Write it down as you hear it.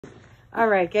All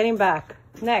right, getting back.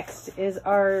 Next is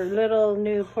our little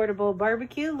new portable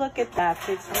barbecue. Look at that,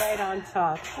 fits right on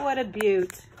top. What a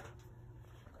beaut.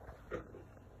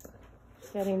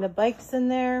 Getting the bikes in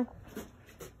there.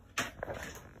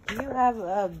 Do you have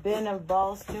a bin of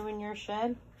balls too in your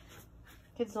shed?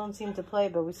 Kids don't seem to play,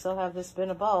 but we still have this bin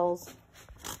of balls.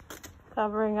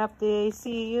 Covering up the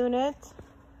AC unit.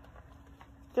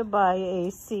 Goodbye,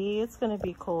 AC. It's gonna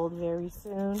be cold very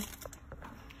soon.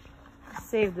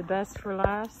 Save the best for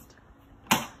last.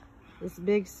 This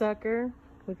big sucker,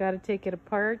 we got to take it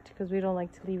apart because we don't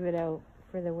like to leave it out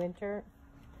for the winter.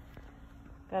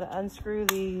 Got to unscrew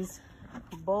these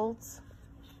bolts.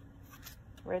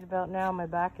 Right about now my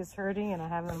back is hurting and I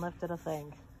haven't lifted a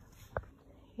thing.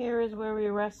 Here is where we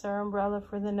rest our umbrella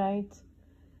for the night,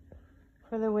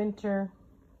 for the winter.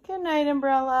 Good night,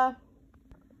 umbrella.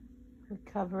 We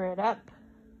cover it up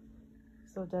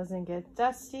so it doesn't get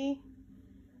dusty.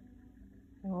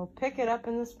 And we'll pick it up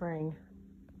in the spring.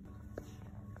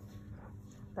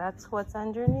 That's what's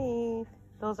underneath.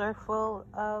 Those are full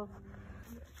of